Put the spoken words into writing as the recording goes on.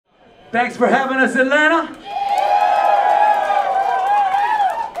Thanks for having us, Atlanta.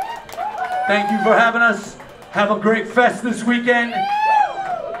 Thank you for having us. Have a great fest this weekend.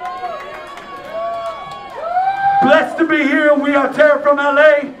 Blessed to be here. We are Terror from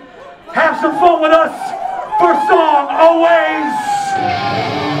LA. Have some fun with us. First song, Always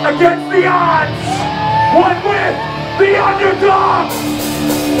Against the Odds. One with the underdog.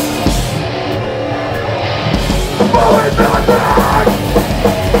 Moving back.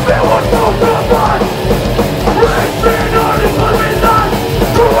 There was no someone. Raised in artists living life.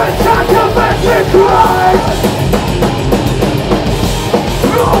 Through a sacrifice Christ.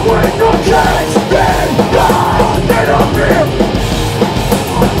 Always no change. Then God get up here.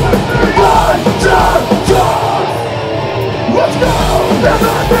 Let's go! There's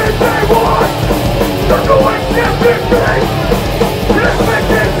nothing they want. They're going to get me.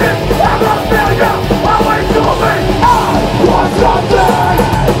 Expectations, I'm a failure. Always told me I was something.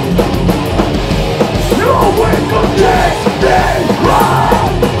 You always forget me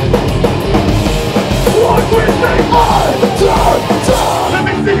wrong. What we say Let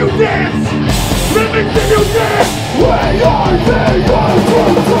me see you dance. Let me see you dance. We are the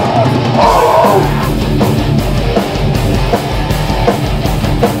ultimate. Oh!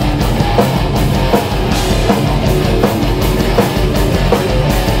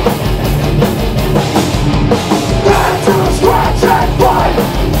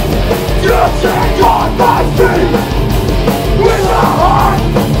 You take on my feet with a heart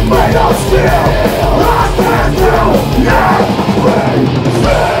made of steel. I can't do everything.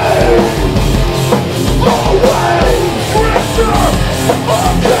 Always pressure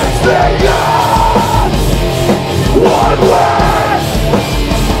against the odds. One way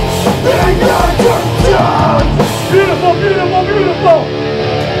in your direction. Beautiful, beautiful, beautiful.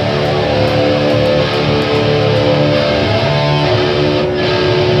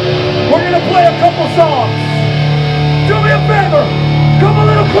 We're gonna play a couple songs. Do me a favor. Come a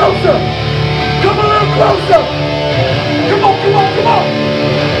little closer. Come a little closer. Come on, come on, come on.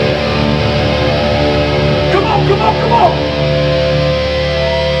 Come on, come on, come on.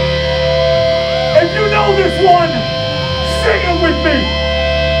 If you know this one, sing it with me.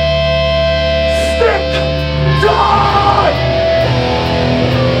 Stick, die.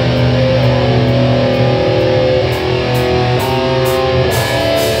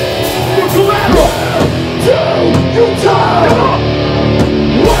 Collateral. Do you turn?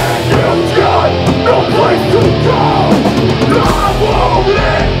 When you've got no place to go, I won't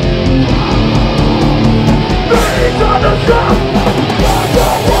live. Things on the top, on the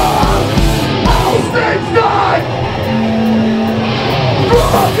wall, I'll stay tight.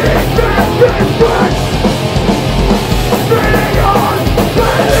 Fucking this fresh. Spinning on,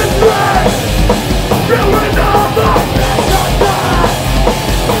 spinning fresh. Doing all the things I got.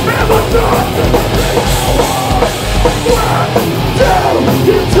 Never thought that when do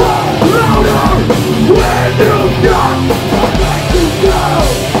you turn louder? When you've got nothing to go,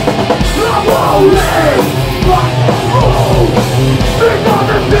 I won't live like a fool. Think on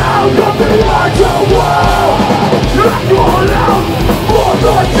the sound of the lights world. I'm going out for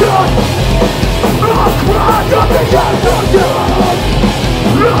the just. I'm crying on the edge of God.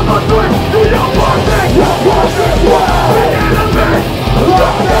 I'm a threat to your perfect, your perfect world. The enemy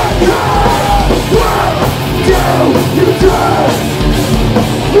of the God. Where do you turn?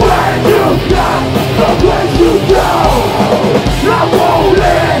 When you've got the place to go, I won't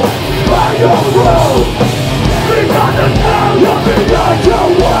live by your road. Because the sound of the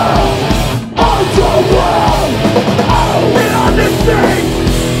underworld, underworld. Oh, get on this thing,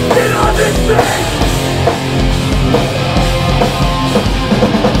 get on this thing.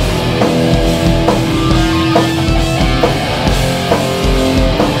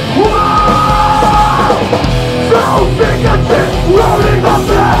 Fingertips rolling my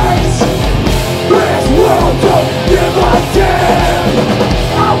face. This world don't give a damn.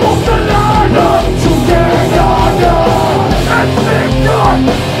 I want to learn up to get under and stick on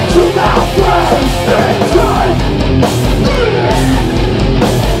to my friends and time.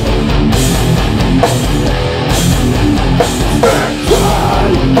 Stick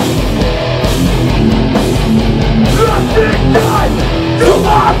time. Stick time to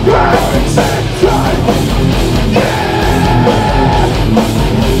my friends and time.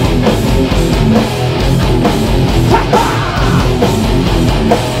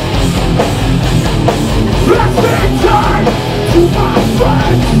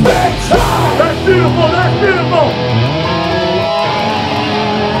 That's beautiful, that's beautiful!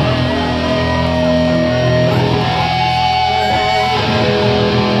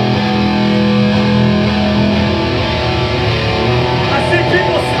 I see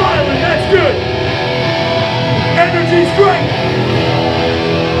people smiling now.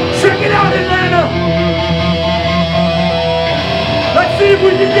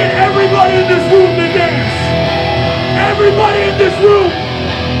 everybody in this room to dance. Everybody in this room.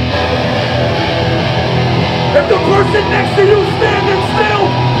 If the person next to you standing still,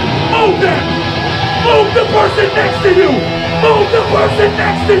 move them. Move the person next to you. Move the person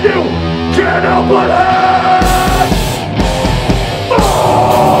next to you. Can't help but have.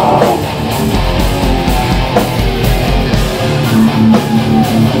 Move.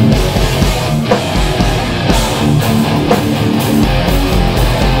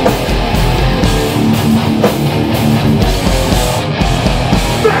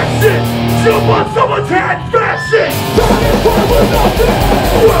 Fast it! Jump on someone's head! Fast it! Turning point with nothing!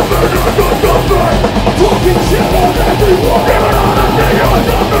 Weapon under nothing! Talking shit on everyone! Giving all the thing on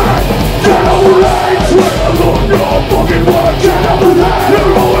nothing! Get away! Try to look no fucking way! Get away!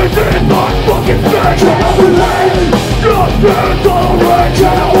 You're always in my fucking face! Get away! Just dance all right!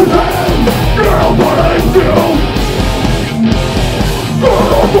 Get away! Girl, what I do! No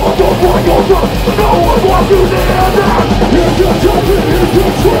one wants you to hear that. If you're jumping, if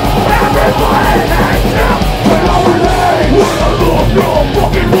you're trapped, everybody hangs out. Get over there. We're a look no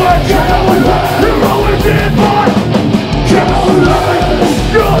fucking way. Get over there. You're always in mine. Get over there.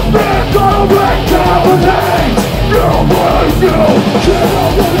 Just dance on a ring. Get over there. Girl, what I do. Get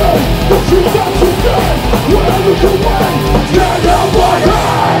over there. What you got to say. Whatever you want. Get over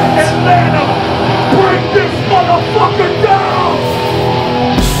there. Atlanta, bring this motherfucker down.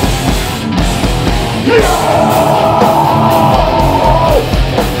 Yeah!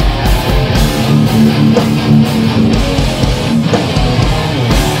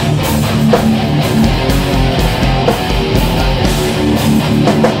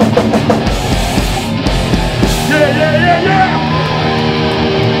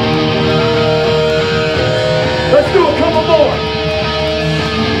 Let's do a couple more.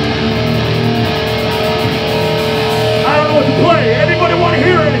 I don't know what to play. Anybody want to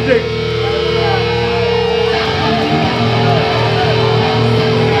hear anything?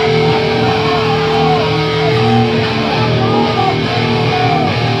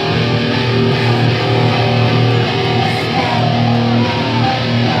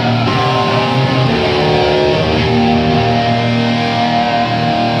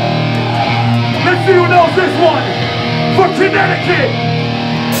 This one for Connecticut.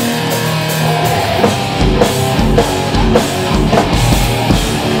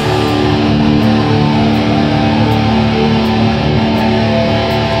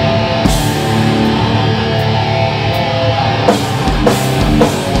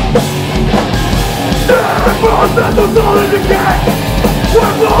 That's all in the game.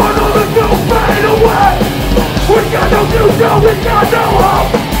 We're born on the new fade away. We got no future, we got no hope.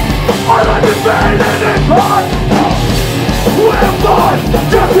 Our life is pain and it's hard. We're born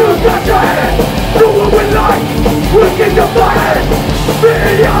just to get ahead. Do what we like, we keep the fight.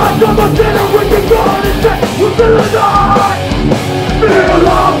 Beyond of the sinner we can go and say we're still alive. Feel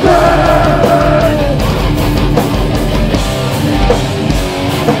our pain.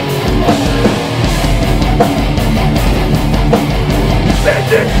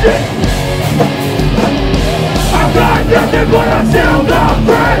 This shit. I got nothing but I'm still not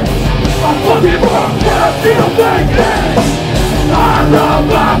free. I'm fucking broke but I'm still making. I love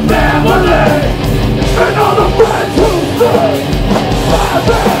my family and all the friends who stood by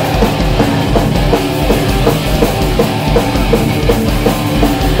me.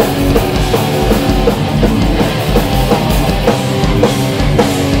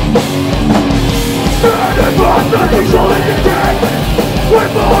 Standing by nothing's holding you back. We're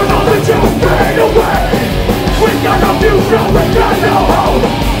born on the truth, fade away. We got no future, we got no hope.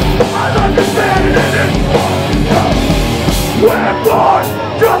 I understand it in it. We're born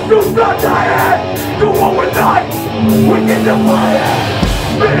just to start dying. Do what we like, we get to play it.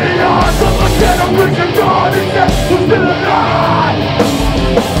 Beyond of the generation gone and said we're still alive.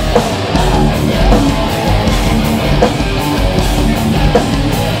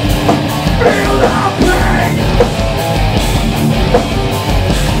 Feel our pain.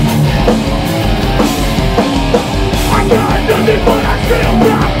 I got nothing but I still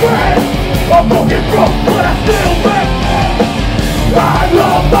got free. I'm fucking broke but I still make. I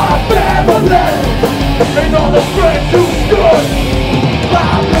love my family and all the friends who stood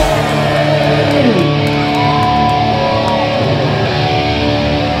by me.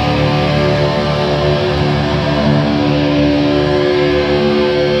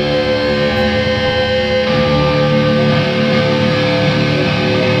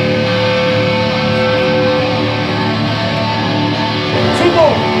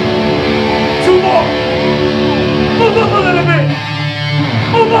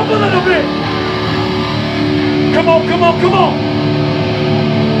 Up a little bit. Come on, come on, come on.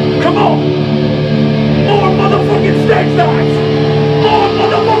 Come on! More motherfucking stage knives! More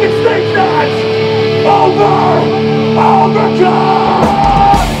motherfucking stage knives! Overcome! Overcome!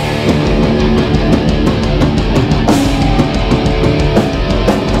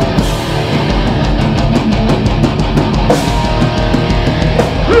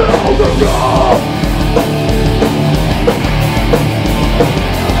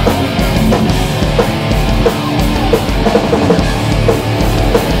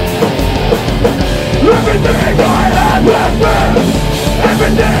 Everything I have has been,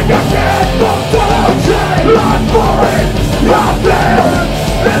 everything I can change. I'm falling, I'm there,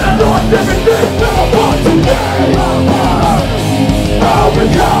 and I lost everything that I want today.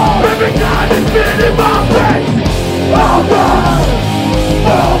 Overcome, every time it's been in my face.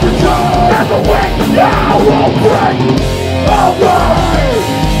 Overcome, never wait, now won't break. Overcome,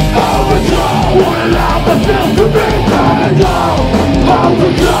 won't allow myself to be made.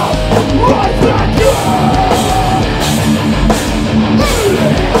 Overcome, right back up.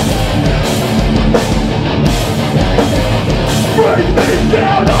 Bring me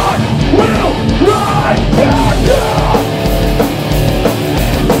down, I will rise back up.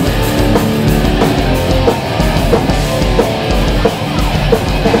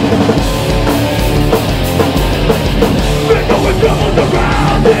 Think of the troubles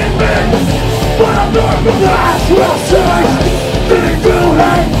around in me, but I'm not the last will change. Think to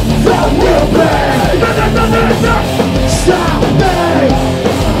hate, that will be. Stop me.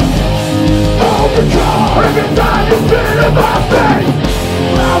 Overcome, every time you spit in my face.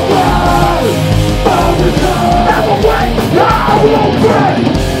 I'm right. Overcome, never wait, I won't break.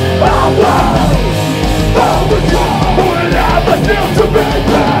 I'm right. Overcome, wouldn't have myself to be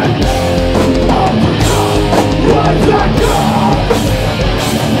paid. Overcome, rise back up.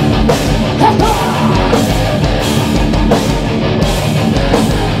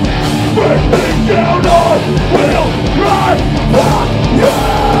 Break me down, I will rise back up.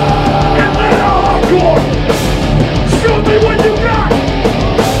 And then hardcore, show me what you got.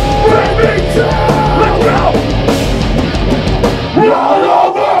 Bring me down, let's go. Run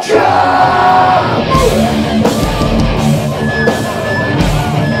overcome.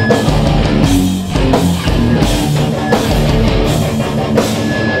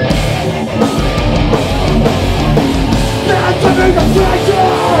 That's the big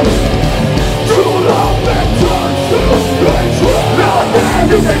attraction. True love that turns to hatred. Nothing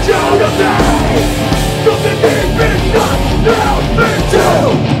you can show to me. Something deep inside now into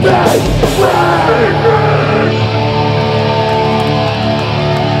this place.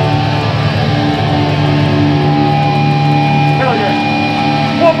 Hell yeah.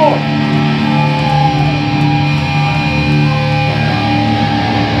 One more.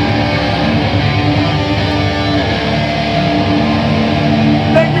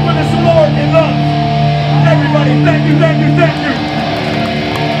 Thank you for the support and love. Everybody, thank you, thank you, thank you.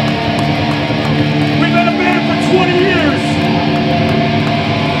 We've been a band for 20 years.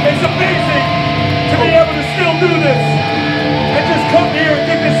 It's amazing to be able to still do this and just come here and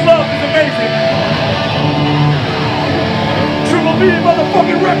get this love is amazing. Triple B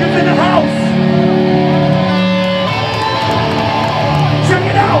motherfucking records in the house. Check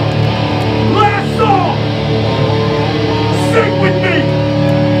it out. Last song. Sing with me.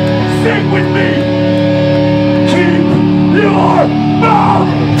 Sing with me. Keep your mouth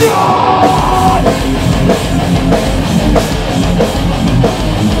shut.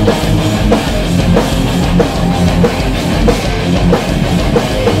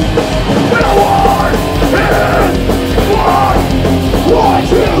 No one is what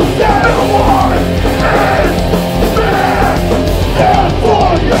you say.